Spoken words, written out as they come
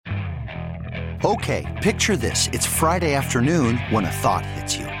Okay, picture this. It's Friday afternoon when a thought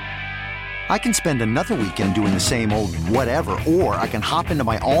hits you. I can spend another weekend doing the same old whatever, or I can hop into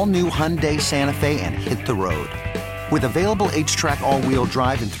my all-new Hyundai Santa Fe and hit the road. With available H-Track all-wheel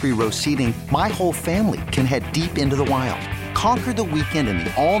drive and 3-row seating, my whole family can head deep into the wild. Conquer the weekend in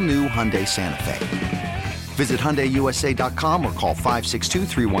the all-new Hyundai Santa Fe. Visit HyundaiUSA.com or call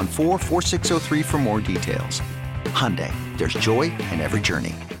 562-314-4603 for more details. Hyundai, there's joy in every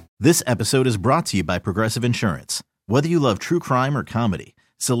journey. This episode is brought to you by Progressive Insurance. Whether you love true crime or comedy,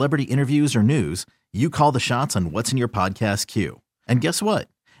 celebrity interviews or news, you call the shots on what's in your podcast queue. And guess what?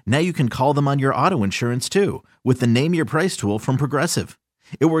 Now you can call them on your auto insurance too with the Name Your Price tool from Progressive.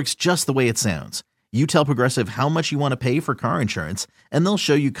 It works just the way it sounds. You tell Progressive how much you want to pay for car insurance, and they'll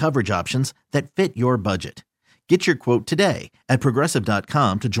show you coverage options that fit your budget. Get your quote today at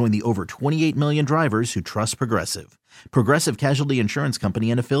Progressive.com to join the over 28 million drivers who trust Progressive. Progressive Casualty Insurance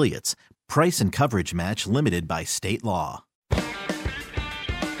Company and Affiliates. Price and coverage match limited by state law.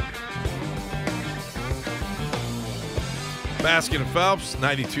 Baskin and Phelps,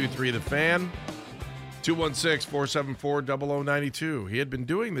 92.3 The Fan, 216-474-0092. He had been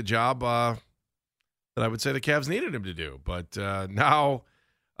doing the job that I would say the Cavs needed him to do, but now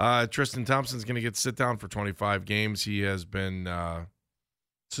Tristan Thompson's going to get to sit down for 25 games. He has been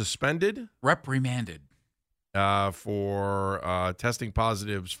suspended. Reprimanded. For testing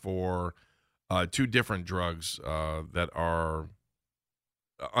positives for 2 different drugs that are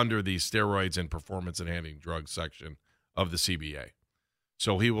under the steroids and performance-enhancing drugs section of the CBA.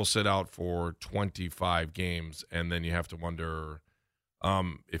 So he will sit out for 25 games, and then you have to wonder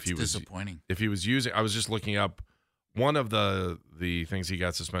if he was disappointing. If he was using, I was just looking up. One of the things he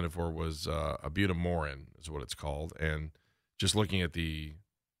got suspended for was abutamorin, is what it's called, and just looking at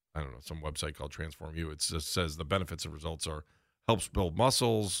some website called Transform You, it just says the benefits and results are helps build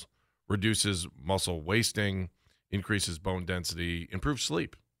muscles, reduces muscle wasting, increases bone density, improves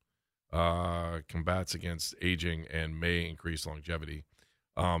sleep, combats against aging, and may increase longevity.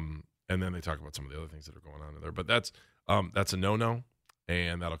 And then they talk about some of the other things that are going on in there. But that's a no-no,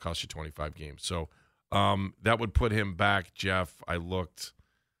 and that'll cost you 25 games. So that would put him back, Jeff. I looked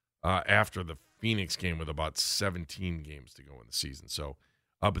after the Phoenix game with about 17 games to go in the season. So,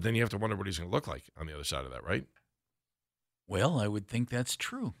 but then you have to wonder what he's going to look like on the other side of that, right? Well, I would think that's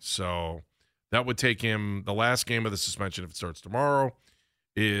true. So that would take him, the last game of the suspension, if it starts tomorrow,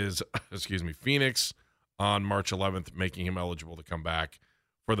 is, Phoenix on March 11th, making him eligible to come back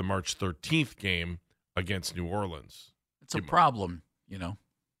for the March 13th game against New Orleans. It's a problem, you know.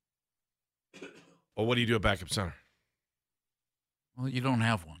 Well, what do you do at backup center? Well, you don't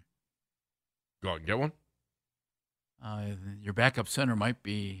have one. Go out and get one? Your backup center might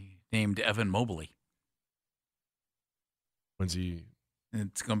be named Evan Mobley. When's he?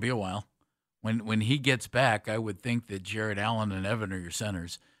 It's going to be a while. When he gets back, I would think that Jared Allen and Evan are your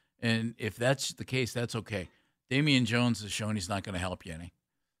centers. And if that's the case, that's okay. Damian Jones has shown he's not going to help you any.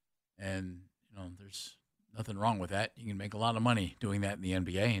 And, there's nothing wrong with that. You can make a lot of money doing that in the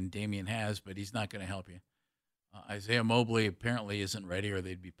NBA, and Damian has, but he's not going to help you. Isaiah Mobley apparently isn't ready, or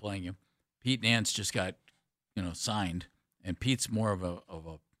they'd be playing him. Pete Nance just got, signed, and Pete's more of an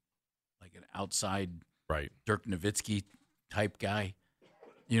outside right Dirk Nowitzki type guy.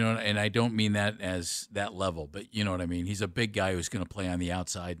 And I don't mean that as that level, but you know what I mean. He's a big guy who's going to play on the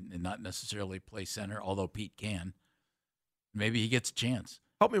outside and not necessarily play center, although Pete can. Maybe he gets a chance.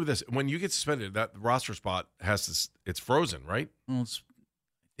 Help me with this. When you get suspended, that roster spot it's frozen, right? Well,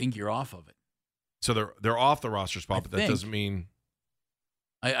 I think you're off of it. So they're off the roster spot, but that doesn't mean.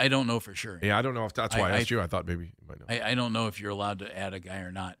 I don't know for sure. Yeah, I don't know if that's why I asked you. I thought maybe you might know. I don't know if you're allowed to add a guy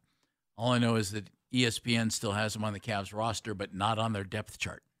or not. All I know is that ESPN still has him on the Cavs roster, but not on their depth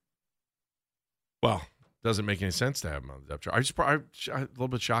chart. Well, doesn't make any sense to have him on the depth chart. A little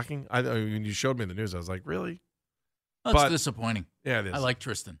bit shocking. When you showed me the news, I was like, really? Well, it's disappointing. Yeah, it is. I like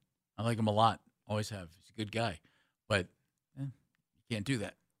Tristan. I like him a lot. Always have. He's a good guy. But you can't do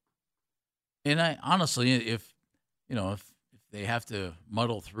that. And I honestly, if they have to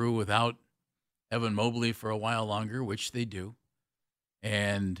muddle through without Evan Mobley for a while longer, which they do,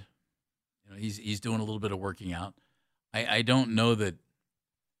 and he's doing a little bit of working out, I don't know that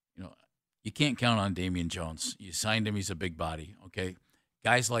you can't count on Damian Jones. You signed him; he's a big body. Okay,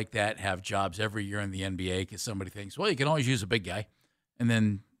 guys like that have jobs every year in the NBA because somebody thinks, well, you can always use a big guy, and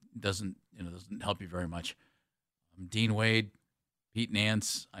then doesn't help you very much. Dean Wade, Pete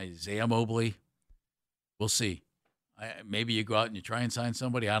Nance, Isaiah Mobley. We'll see. Maybe you go out and you try and sign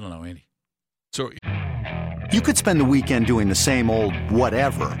somebody. I don't know, Andy. So You could spend the weekend doing the same old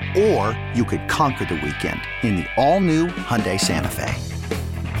whatever, or you could conquer the weekend in the all-new Hyundai Santa Fe.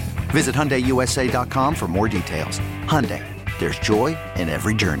 Visit HyundaiUSA.com for more details. Hyundai, there's joy in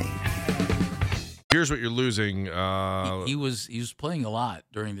every journey. Here's what you're losing. He was playing a lot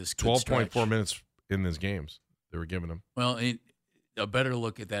during this good 12.4 minutes in these games they were giving him. Well, a better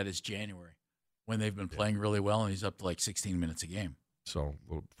look at that is January, when they've been playing really well, and he's up to like 16 minutes a game. So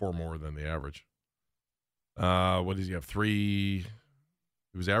 4 more than the average. What does he have? 3.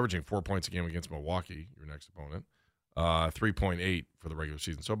 He was averaging 4 points a game against Milwaukee, your next opponent. 3.8 for the regular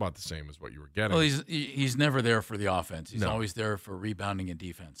season, so about the same as what you were getting. Well, he's never there for the offense. He's always there for rebounding and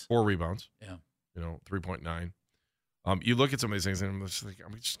defense. 4 rebounds. Yeah. 3.9. You look at some of these things, and I'm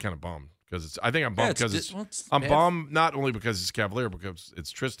just kind of bummed because I think I'm bummed because I'm bummed not only because it's Cavalier, because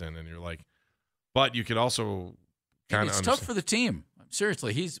it's Tristan, and you're like, but you could also kind of. It's tough for the team.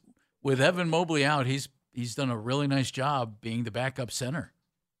 Seriously, he's with Evan Mobley out. He's done a really nice job being the backup center.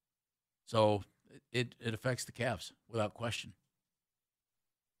 So it affects the Cavs without question.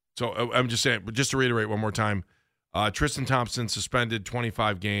 So I'm just saying, but just to reiterate one more time. Tristan Thompson suspended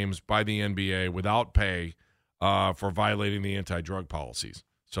 25 games by the NBA without pay for violating the anti-drug policies.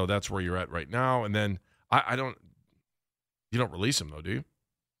 So that's where you're at right now. And then you don't release him though, do you?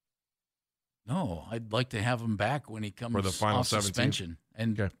 No, I'd like to have him back when he comes for the final off 17? suspension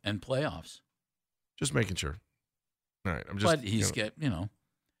and playoffs. Just making sure. All right, but he's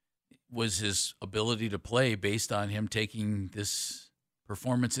was his ability to play based on him taking this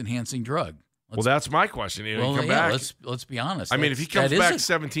performance-enhancing drug. Well, that's my question. He come back. Let's be honest. I mean, if he comes back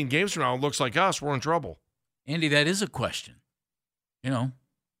 17 games from now and looks like us, we're in trouble. Andy, that is a question.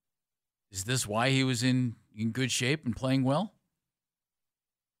 Is this why he was in good shape and playing well?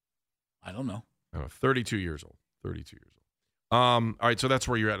 I don't know. 32 years old. 32 years old. All right, so that's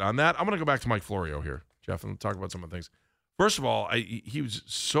where you're at on that. I'm going to go back to Mike Florio here, Jeff, and talk about some of the things. First of all, he was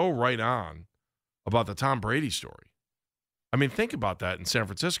so right on about the Tom Brady story. I mean, think about that in San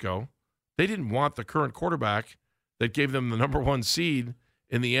Francisco. They didn't want the current quarterback that gave them the number 1 seed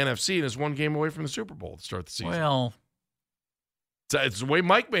in the NFC and is 1 game away from the Super Bowl to start the season. Well, it's the way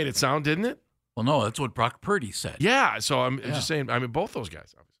Mike made it sound, didn't it? Well, no, that's what Brock Purdy said. Yeah, so I'm just saying, I mean, both those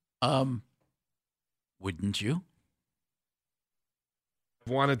guys, obviously. Wouldn't you?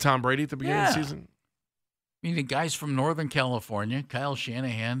 Wanted Tom Brady at the beginning of the season? I mean, the guys from Northern California, Kyle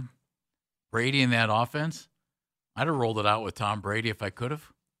Shanahan, Brady in that offense, I'd have rolled it out with Tom Brady if I could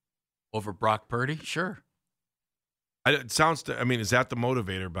have. Over Brock Purdy? Sure. It sounds to, I mean, is that the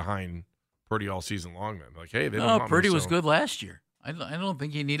motivator behind Purdy all season long then? Like, hey, they don't want Purdy me, was good last year. I don't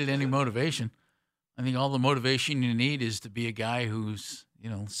think he needed any motivation. I think all the motivation you need is to be a guy who's,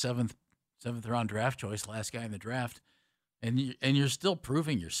 seventh round draft choice, last guy in the draft, and you're still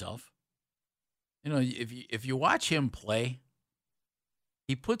proving yourself. If you watch him play,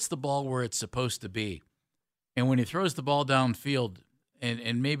 he puts the ball where it's supposed to be. And when he throws the ball downfield,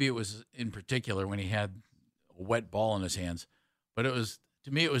 and maybe it was in particular when he had a wet ball in his hands, but to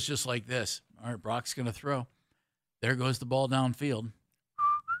me it was just like this. All right, Brock's going to throw. There goes the ball downfield.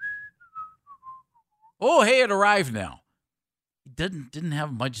 Oh, hey, it arrived now. He didn't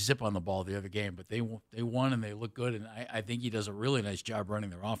have much zip on the ball the other game, but they won and they look good, and I think he does a really nice job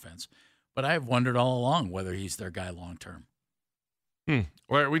running their offense. But I've wondered all along whether he's their guy long term.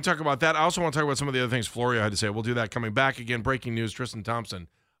 Well, we can talk about that. I also want to talk about some of the other things Florio had to say. We'll do that coming back. Again, breaking news, Tristan Thompson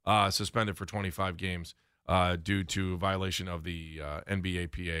suspended for 25 games due to violation of the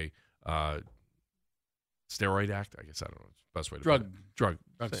NBAPA steroid act. I guess I don't know. Best way to put it. Drug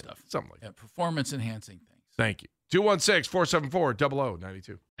stuff. Something like that. Performance-enhancing things. Thank you.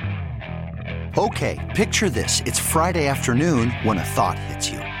 216-474-0092. Okay, picture this. It's Friday afternoon when a thought hits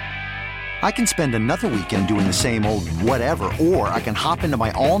you. I can spend another weekend doing the same old whatever, or I can hop into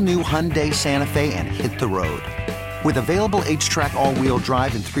my all-new Hyundai Santa Fe and hit the road. With available H-Track all-wheel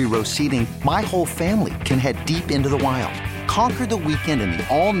drive and 3-row seating, my whole family can head deep into the wild. Conquer the weekend in the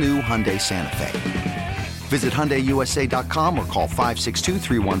all-new Hyundai Santa Fe. Visit HyundaiUSA.com or call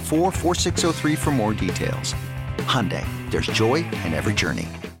 562-314-4603 for more details. Hyundai, there's joy in every journey.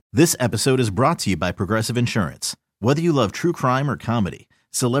 This episode is brought to you by Progressive Insurance. Whether you love true crime or comedy,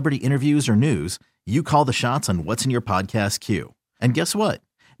 celebrity interviews or news, you call the shots on what's in your podcast queue. And guess what?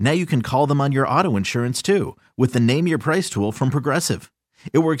 Now you can call them on your auto insurance too with the Name Your Price tool from Progressive.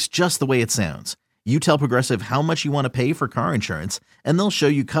 It works just the way it sounds. You tell Progressive how much you want to pay for car insurance, and they'll show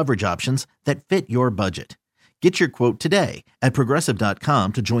you coverage options that fit your budget. Get your quote today at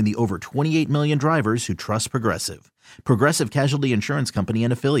Progressive.com to join the over 28 million drivers who trust Progressive. Progressive Casualty Insurance Company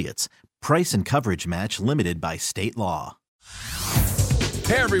and Affiliates. Price and coverage match limited by state law.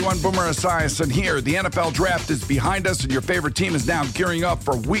 Hey everyone, Boomer Esiason here. The NFL draft is behind us and your favorite team is now gearing up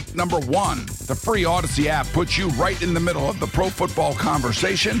for week number 1. The free Odyssey app puts you right in the middle of the pro football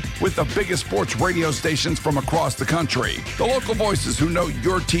conversation with the biggest sports radio stations from across the country. The local voices who know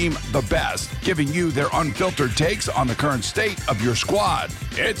your team the best, giving you their unfiltered takes on the current state of your squad.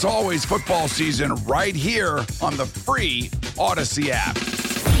 It's always football season right here on the free Odyssey app.